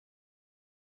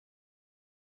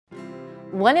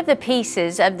One of the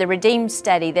pieces of the Redeemed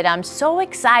study that I'm so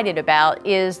excited about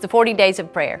is the 40 days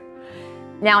of prayer.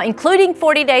 Now, including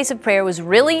 40 days of prayer was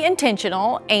really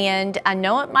intentional, and I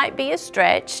know it might be a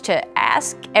stretch to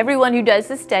ask everyone who does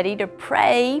the study to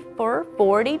pray for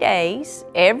 40 days,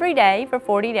 every day for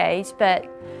 40 days, but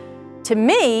to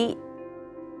me,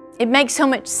 it makes so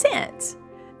much sense.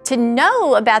 To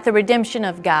know about the redemption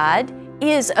of God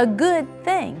is a good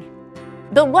thing.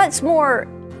 But what's more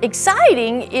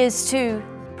exciting is to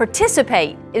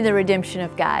participate in the redemption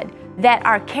of God. That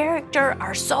our character,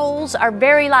 our souls, our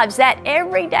very lives, that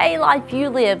everyday life you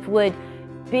live would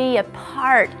be a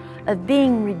part of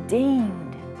being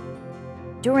redeemed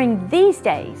during these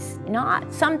days,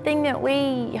 not something that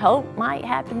we hope might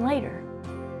happen later.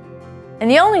 And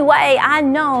the only way I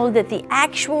know that the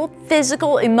actual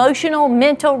physical, emotional,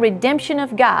 mental redemption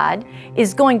of God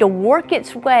is going to work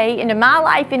its way into my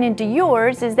life and into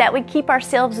yours is that we keep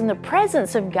ourselves in the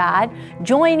presence of God,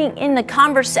 joining in the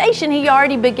conversation He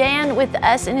already began with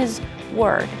us in His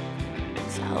Word.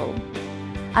 So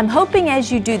I'm hoping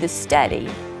as you do the study,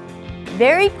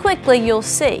 very quickly you'll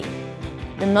see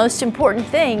the most important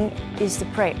thing is the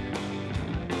prayer.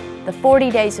 The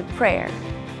 40 days of prayer,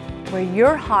 where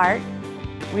your heart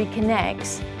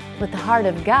reconnects with the heart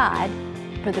of God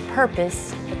for the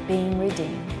purpose of being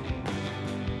redeemed.